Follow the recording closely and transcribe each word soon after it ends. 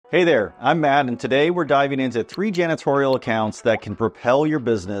Hey there, I'm Matt, and today we're diving into 3 janitorial accounts that can propel your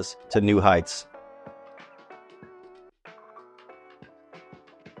business to new heights.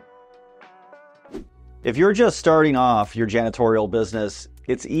 If you're just starting off your janitorial business,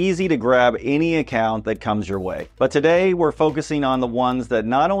 it's easy to grab any account that comes your way. But today we're focusing on the ones that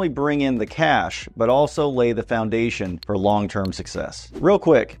not only bring in the cash, but also lay the foundation for long-term success. Real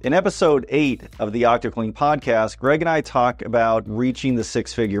quick, in episode 8 of the OctoClean podcast, Greg and I talk about reaching the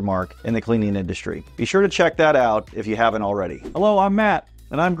 6-figure mark in the cleaning industry. Be sure to check that out if you haven't already. Hello, I'm Matt.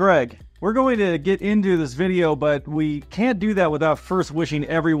 And I'm Greg. We're going to get into this video, but we can't do that without first wishing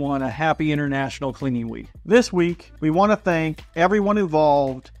everyone a happy International Cleaning Week. This week, we want to thank everyone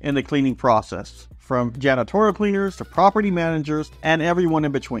involved in the cleaning process, from janitorial cleaners to property managers and everyone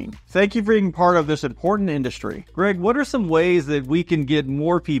in between. Thank you for being part of this important industry. Greg, what are some ways that we can get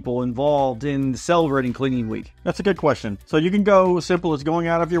more people involved in celebrating Cleaning Week? That's a good question. So you can go as simple as going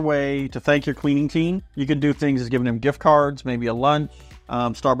out of your way to thank your cleaning team. You can do things as giving them gift cards, maybe a lunch,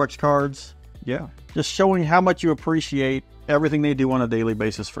 Starbucks cards. Yeah. Just showing how much you appreciate everything they do on a daily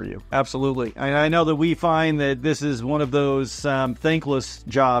basis for you. Absolutely. I know that we find that this is one of those thankless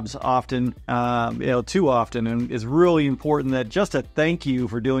jobs often, too often, and it's really important that just a thank you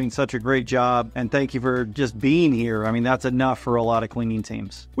for doing such a great job and thank you for just being here. I mean, that's enough for a lot of cleaning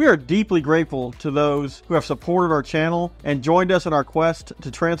teams. We are deeply grateful to those who have supported our channel and joined us in our quest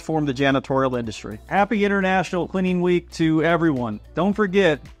to transform the janitorial industry. Happy International Cleaning Week to everyone. Don't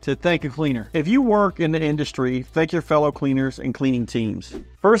forget to thank a cleaner. If you work in the industry, thank your fellow cleaners and cleaning teams.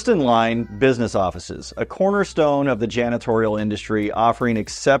 First in line, business offices, a cornerstone of the janitorial industry offering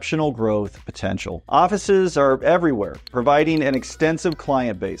exceptional growth potential. Offices are everywhere, providing an extensive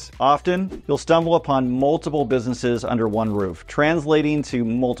client base. Often, you'll stumble upon multiple businesses under one roof, translating to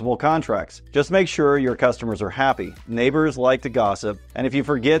multiple contracts. Just make sure your customers are happy. Neighbors like to gossip, and if you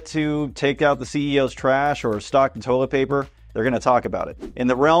forget to take out the CEO's trash or stock the toilet paper, they're going to talk about it. In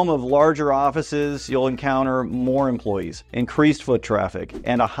the realm of larger offices, you'll encounter more employees, increased foot traffic,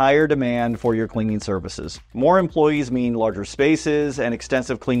 and a higher demand for your cleaning services. More employees mean larger spaces and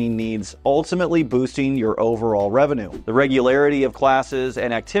extensive cleaning needs, ultimately boosting your overall revenue. The regularity of classes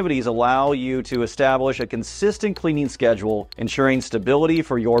and activities allow you to establish a consistent cleaning schedule, ensuring stability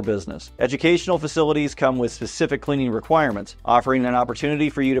for your business. Educational facilities come with specific cleaning requirements, offering an opportunity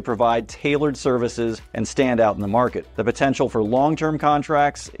for you to provide tailored services and stand out in the market. The potential for long-term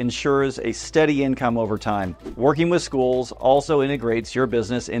contracts ensures a steady income over time. Working with schools also integrates your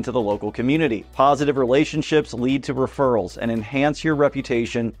business into the local community. Positive relationships lead to referrals and enhance your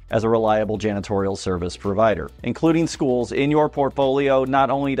reputation as a reliable janitorial service provider. Including schools in your portfolio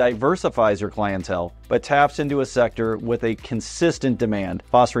not only diversifies your clientele, but taps into a sector with a consistent demand,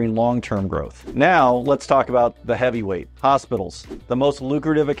 fostering long-term growth. Now, let's talk about the heavyweight, hospitals, the most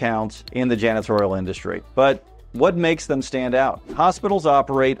lucrative accounts in the janitorial industry. But what makes them stand out? Hospitals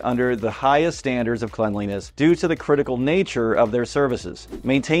operate under the highest standards of cleanliness due to the critical nature of their services.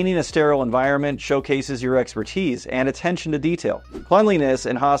 Maintaining a sterile environment showcases your expertise and attention to detail. Cleanliness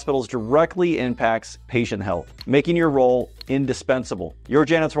in hospitals directly impacts patient health, making your role indispensable. Your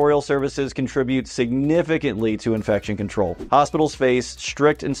janitorial services contribute significantly to infection control. Hospitals face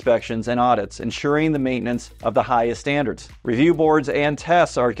strict inspections and audits, ensuring the maintenance of the highest standards. Review boards and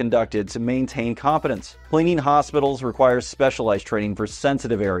tests are conducted to maintain competence. Cleaning hospitals requires specialized training for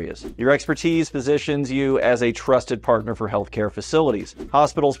sensitive areas. Your expertise positions you as a trusted partner for healthcare facilities.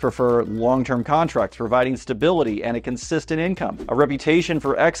 Hospitals prefer long-term contracts, providing stability and a consistent income. A reputation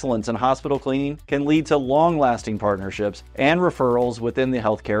for excellence in hospital cleaning can lead to long-lasting partnerships and referrals within the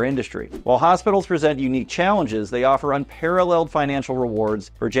healthcare industry. While hospitals present unique challenges, they offer unparalleled financial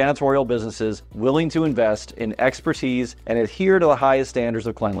rewards for janitorial businesses willing to invest in expertise and adhere to the highest standards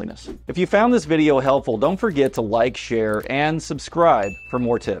of cleanliness. If you found this video helpful, don't forget to like, share, and subscribe for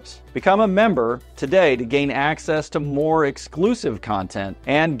more tips. Become a member today to gain access to more exclusive content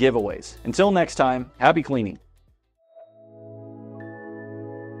and giveaways. Until next time, happy cleaning.